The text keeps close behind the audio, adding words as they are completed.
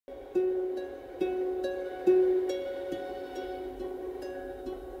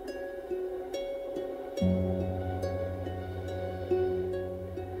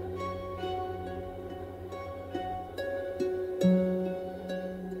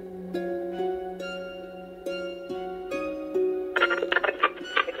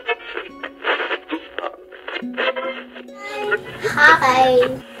Hi,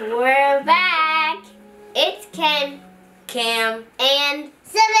 we're back. It's Ken, Cam, and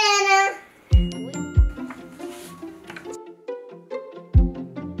Savannah.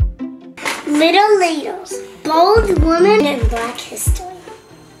 Little Ladles, bold women in Black history.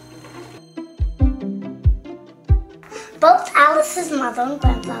 Both Alice's mother and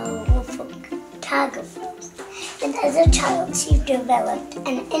grandfather were photographers, and as a child she developed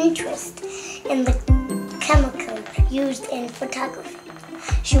an interest in the chemicals used in photography.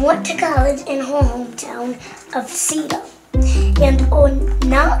 She went to college in her hometown of Cedar and earned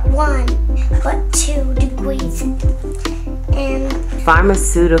not one but 2 degrees in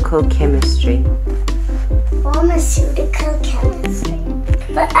pharmaceutical chemistry.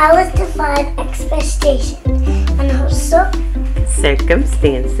 But Alice defied expectation and her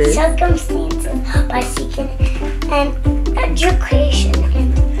circumstances by seeking an education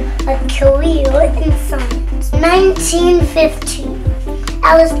and a career in science. 1915,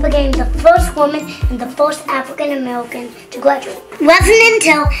 Alice became the first woman and the first African American to graduate. It wasn't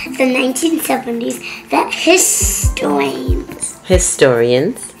until the 1970s that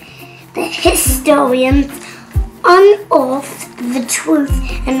historians unearthed the truth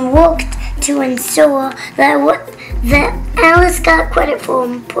and worked to ensure that Alice got credit for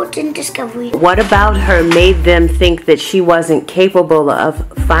important discovery. What about her made them think that she wasn't capable of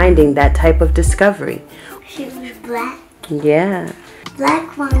finding that type of discovery? She was black. Yeah.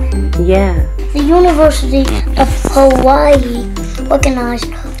 Black woman. Yeah. The University of Hawaii recognized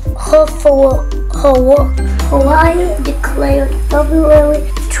her for her work. Hawaii declared February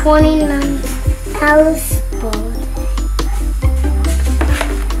 29th Alice's birthday.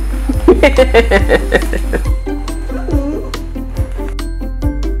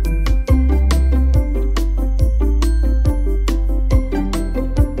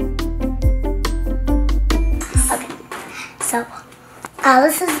 So,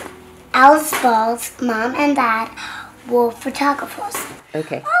 Alice Ball's mom and dad were photographers.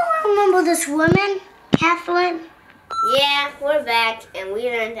 Okay. Oh, I remember this woman, Catherine. Yeah, we're back, and we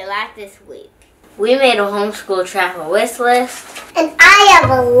learned a lot this week. We made a homeschool travel wish list. And I have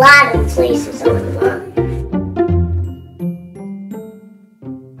a lot of places on mine.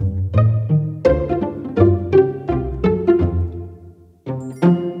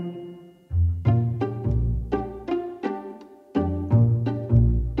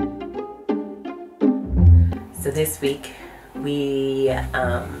 So this week,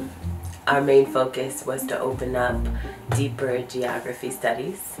 our main focus was to open up deeper geography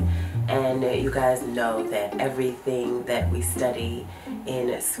studies. And you guys know that everything that we study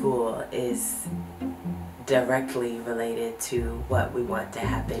in school is directly related to what we want to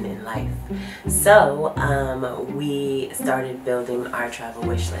happen in life. So we started building our travel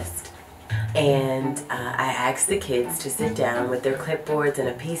wish list. And I asked the kids to sit down with their clipboards and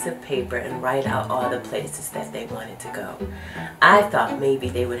a piece of paper and write out all the places that they wanted to go. I thought maybe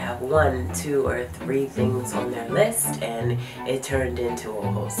they would have 1, 2, or 3 things on their list, and it turned into a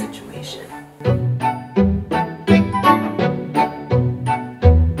whole situation.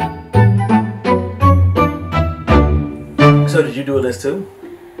 So did you do a list too?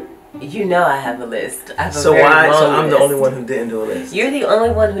 You know I have a list. I have a so very why? long So I'm list. the only one who didn't do a list. You're the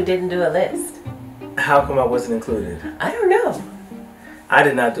only one who didn't do a list. How come I wasn't included? I don't know. I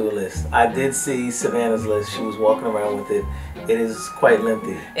did not do a list. I did see Savannah's list. She was walking around with it. It is quite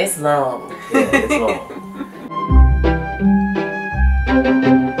lengthy. It's long. Yeah, it's long.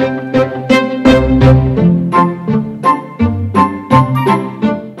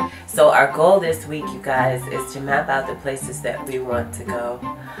 So our goal this week, you guys, is to map out the places that we want to go.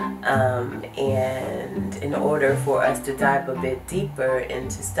 And in order for us to dive a bit deeper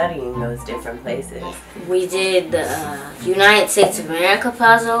into studying those different places, We did the United States of America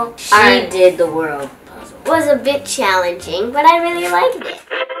puzzle. I did the world puzzle. It was a bit challenging, but I really liked it.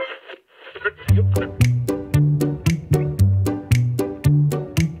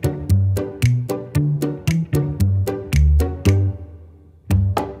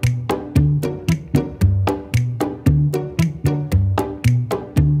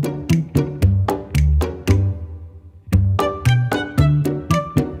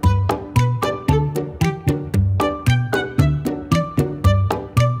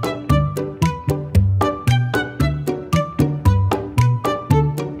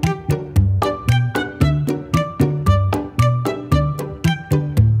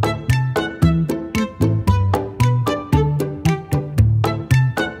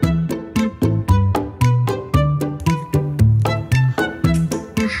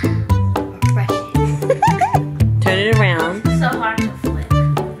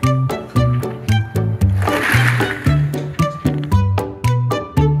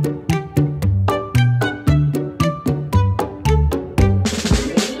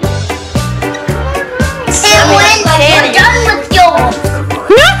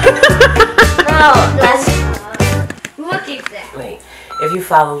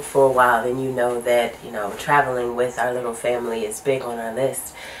 followed for a while, then you know that, traveling with our little family is big on our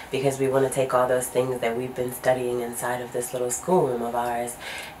list, because we want to take all those things that we've been studying inside of this little schoolroom of ours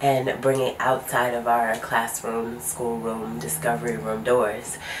and bring it outside of our classroom, schoolroom, discovery room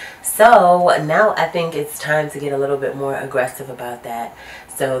doors. So now I think it's time to get a little bit more aggressive about that.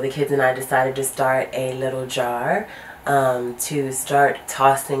 So the kids and I decided to start a little jar to start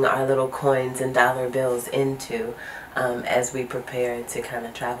tossing our little coins and dollar bills into as we prepare to kind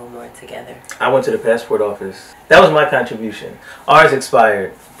of travel more together. I went to the passport office. That was my contribution. Ours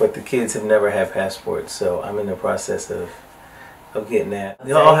expired, but the kids have never had passports, so I'm in the process of getting that.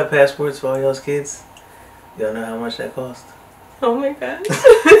 Y'all all have passports for all y'all's kids? Y'all know how much that cost? Oh my gosh.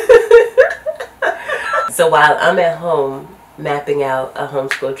 So while I'm at home mapping out a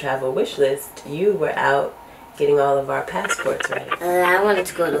homeschool travel wish list, you were out getting all of our passports ready. I wanted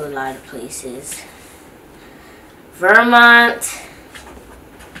to go to a lot of places. Vermont,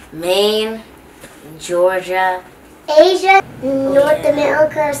 Maine, Georgia, Asia, North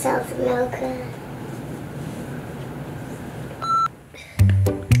America, South America.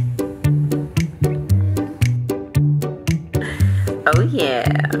 Oh yeah.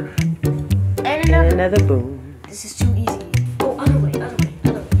 and Another boom. This is too easy. Oh, other way, other way,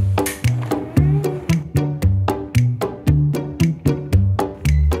 other way.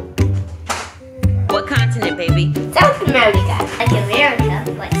 What continent, baby? South America. Like America,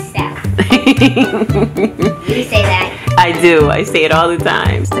 but South. You say that. I do. I say it all the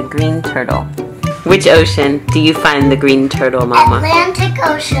time. The green turtle. Which ocean do you find the green turtle, Mama? Atlantic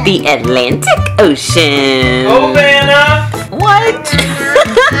Ocean. The Atlantic Ocean. Savannah! What?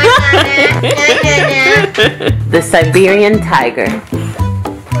 The Siberian tiger.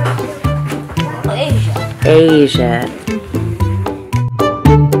 Asia. Asia.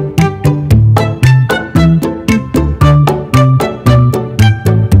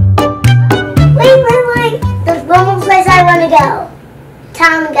 Wait. There's one more place I want to go.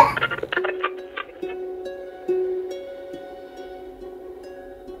 Tonga.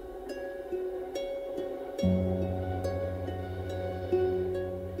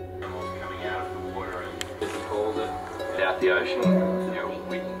 The ocean,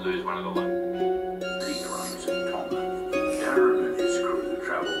 we lose one of the lungs. He runs in Tonga. Darren and his crew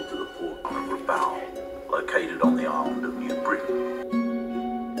travelled to the port of Rabaul, located on the island of New Britain.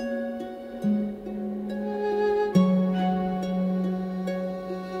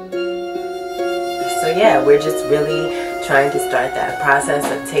 So yeah, we're just really trying to start that process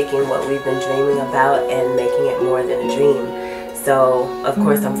of taking what we've been dreaming about and making it more than a dream. So, of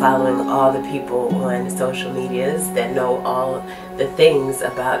course, I'm following all the people on social medias that know all the things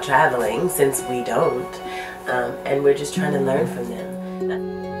about traveling, since we don't. And we're just trying to learn from them.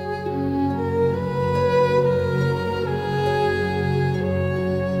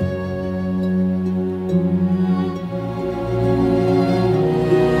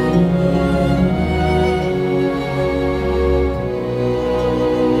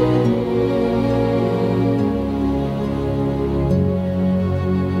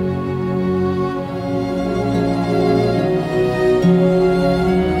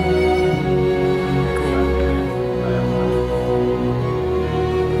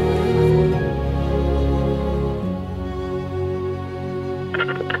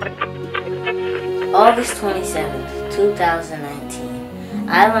 August 27th, 2019.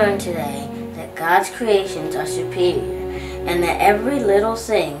 I learned today that God's creations are superior and that every little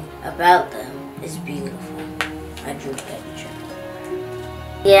thing about them is beautiful. I drew that picture.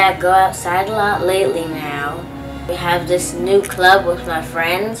 Yeah, I go outside a lot lately now. We have this new club with my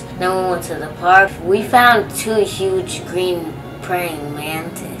friends. Then we went to the park. We found 2 huge green praying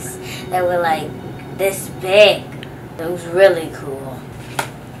mantis that were like this big. It was really cool.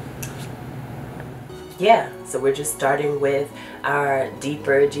 Yeah, so we're just starting with our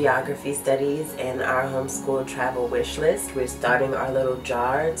deeper geography studies and our homeschool travel wish list. We're starting our little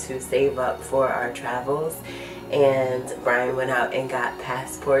jar to save up for our travels, and Brian went out and got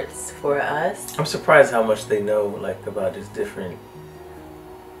passports for us. I'm surprised how much they know, like, about just different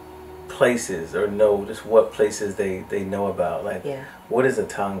places, or know just what places they know about. Like, yeah. What is a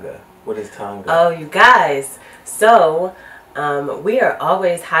Tonga? What is Tonga? Oh, you guys, so we are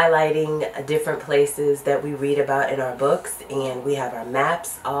always highlighting different places that we read about in our books, and we have our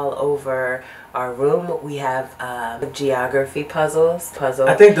maps all over our room. We have geography puzzles.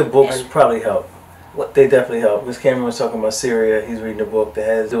 I think the books probably help. What? They definitely help. Because Cameron was talking about Syria. He's reading a book that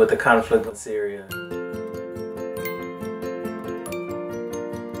has to do with the conflict in Syria.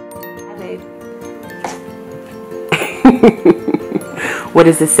 Hi, babe. What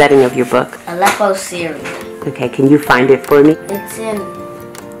is the setting of your book? Aleppo, Syria. Okay, can you find it for me? It's in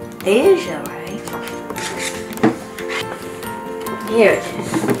Asia, right? Here it is.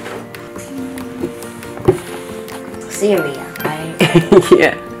 Syria, right?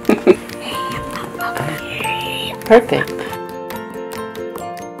 Yeah. Perfect.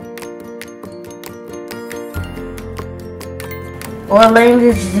 What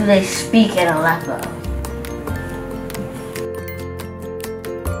language do they speak in Aleppo?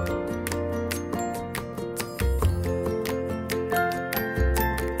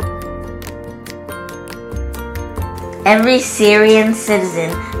 Every Syrian citizen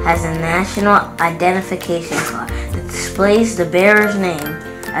has a national identification card that displays the bearer's name,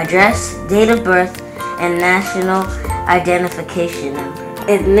 address, date of birth, and national identification number.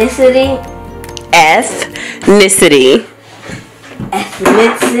 Ethnicity. Ethnicity.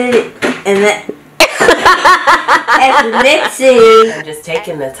 Ethnicity. I'm just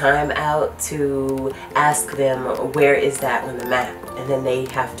taking the time out to ask them where is that on the map, and then they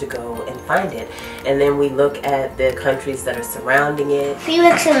have to go and find it, and then we look at the countries that are surrounding it.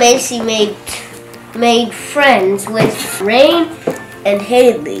 Felix and Macy made friends with Rain and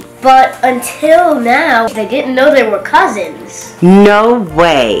Haley, but until now they didn't know they were cousins. No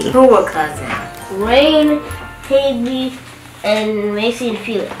way. Who were cousins? Rain, Haley, and Macy and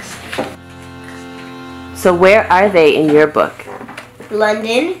Felix. So where are they in your book?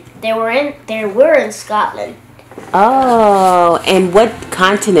 London. They were in Scotland. Oh, and what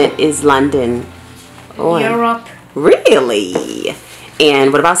continent is London on? Europe. Really?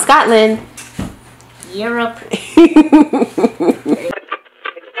 And what about Scotland? Europe.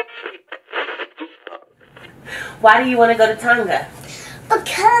 Why do you want to go to Tonga?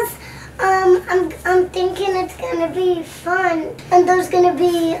 Because I'm thinking it's gonna be fun, and there's gonna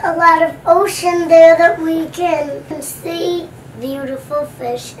be a lot of ocean there that we can see beautiful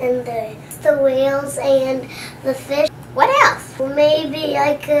fish in there, the whales and the fish. What else? Maybe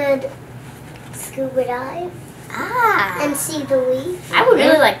I could scuba dive and see the reef. I would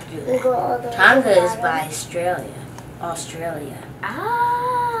really like to do And that. go all the way Tonga to the is bottom. by Australia.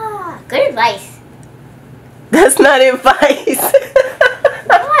 Ah, good advice. That's not advice.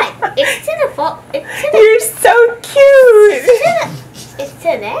 What? It's to the fault. You're so cute. It's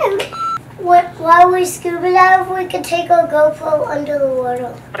to them. While we scuba dive, we could take our GoPro under the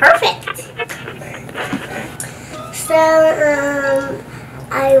water. Perfect. So,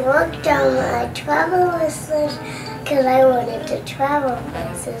 I worked on my travel list because I wanted to travel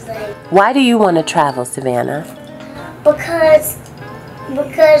places Why do you want to travel, Savannah? because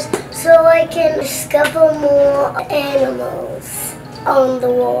so I can discover more animals on the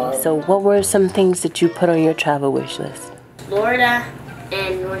world. So what were some things that you put on your travel wish list? Florida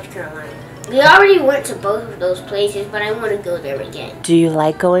and North Carolina. We already went to both of those places, but I want to go there again. Do you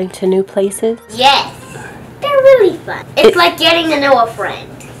like going to new places? Yes. They're really fun. It's like getting to know a friend.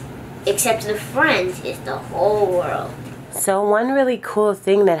 Except the friend is the whole world. So one really cool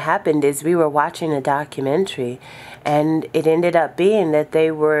thing that happened is we were watching a documentary, and it ended up being that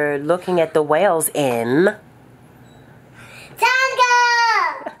they were looking at the whales in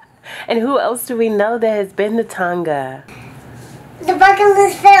Tonga! And who else do we know that has been to Tonga? The Bucket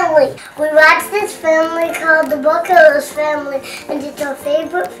List Family. We watched this family called the Bucket List Family, and it's our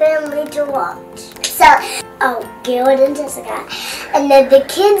favorite family to watch. So, Garrett and Jessica. And then the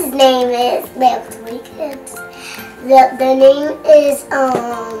kid's name is, they have 3 kids. Their name is,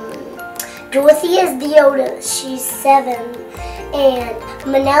 Dorothy is the oldest. She's 7. And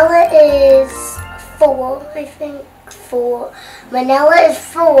Manella is 4, I think. 4. Manella is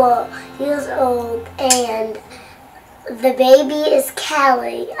 4 years old, and the baby is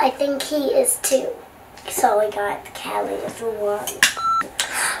Callie. I think he is 2. So we got Callie as 1.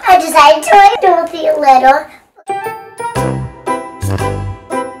 I decided to write Dorothy a letter.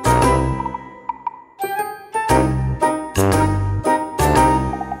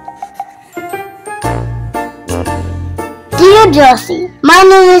 Dear Dorothy, my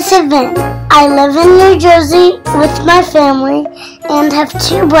name is Savannah. I live in New Jersey with my family and have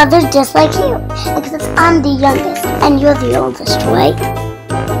 2 brothers just like you, except I'm the youngest and you're the oldest, right?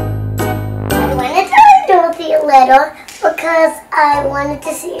 I wanted to write Dorothy a letter because I wanted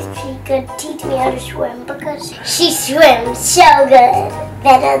to see if she could teach me how to swim, because she swims so good,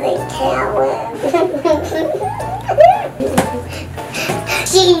 better than Callie.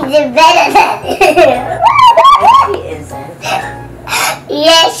 She's better than She isn't.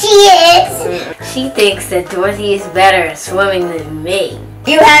 Yes, she is. She thinks that Dorothy is better at swimming than me.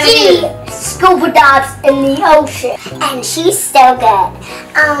 She scuba dives in the ocean, and she's so good.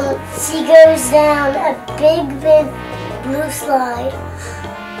 She goes down a big blue slide,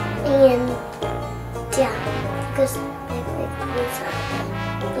 and yeah, goes big blue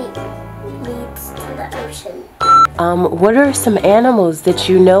slide. ocean. What are some animals that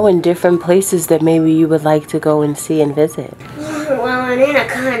you know in different places that maybe you would like to go and see and visit? Well, an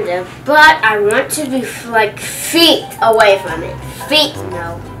anaconda, but I want to be like feet away from it. Feet,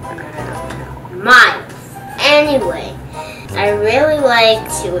 no. Miles. Anyway, I really like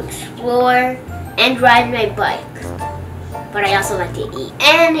to explore and ride my bike, but I also like to eat.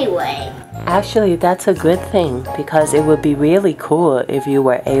 Anyway. Actually, that's a good thing because it would be really cool if you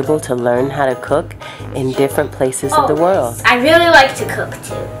were able to learn how to cook in different places of the world. I really like to cook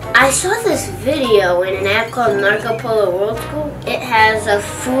too. I saw this video in an app called Marco Polo World School. It has a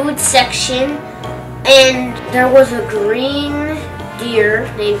food section, and there was a green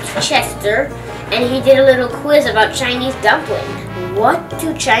deer named Chester, and he did a little quiz about Chinese dumplings. What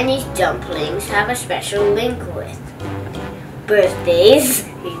do Chinese dumplings have a special link with? Birthdays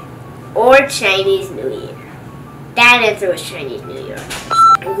or Chinese New Year? That answer was Chinese New Year.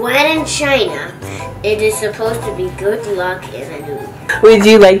 When in China, it is supposed to be good luck in a new year. Would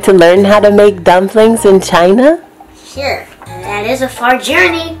you like to learn how to make dumplings in China? Sure. That is a far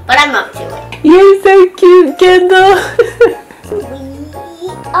journey, but I'm up to it. You're so cute, Kendall. We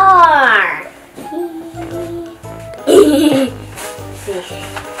are.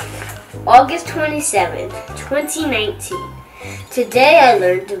 August 27th, 2019. Today I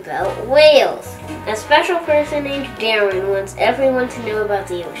learned about whales. A special person named Darren wants everyone to know about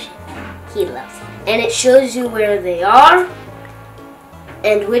the ocean. He loves it. And it shows you where they are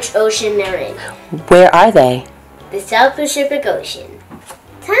and which ocean they're in. Where are they? The South Pacific Ocean.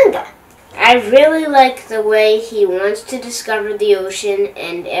 Tonga. I really like the way he wants to discover the ocean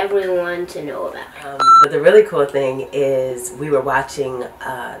and everyone to know about it. But the really cool thing is we were watching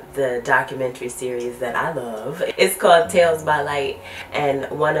the documentary series that I love. It's called Tales by Light, and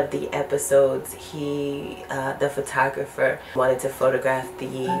one of the episodes the photographer wanted to photograph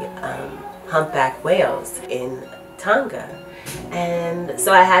the humpback whales in Tonga. And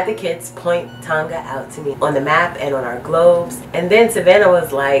so I had the kids point Tonga out to me on the map and on our globes, and then Savannah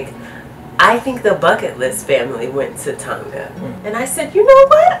was like, I think the Bucket List family went to Tonga. And I said, you know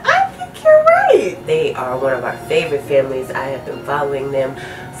what? I think you're right. They are one of our favorite families. I have been following them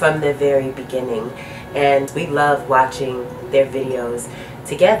from the very beginning. And we love watching their videos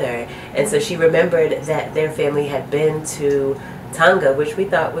together. And so she remembered that their family had been to Tonga, which we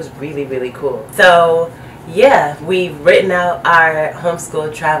thought was really, really cool. So yeah, we've written out our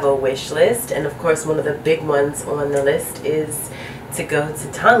homeschool travel wish list. And of course, one of the big ones on the list is to go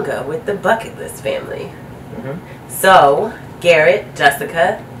to Tonga with the Bucket List family. So, Garrett,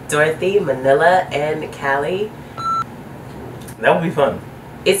 Jessica, Dorothy, Manila, and Callie. That would be fun.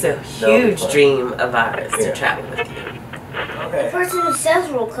 It's a huge dream of ours to travel with you. The person who says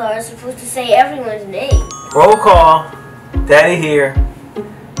roll call is supposed to say everyone's name. Roll call. Daddy here.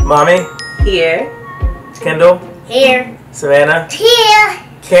 Mommy. Here. Kendall. Here. Savannah. Here.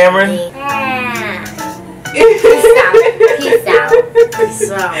 Cameron. Yeah. Peace out. Peace out. Peace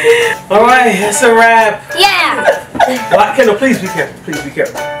out. All right, that's a wrap. Yeah. Well, Kendall, please be careful. Please be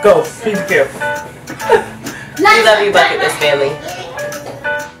careful. Go. Please be careful. We love you, Bucket List family.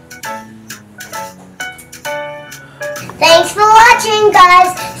 Thanks for watching,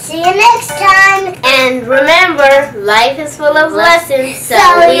 guys. See you next time. And remember, life is full of lessons, so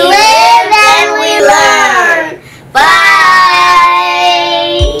we live and we learn. Bye.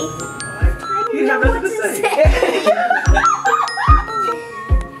 You have nothing to say.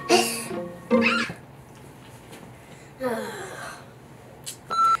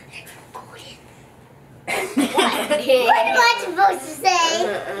 What am I supposed to say?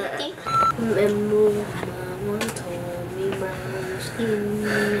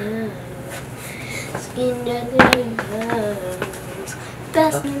 Skin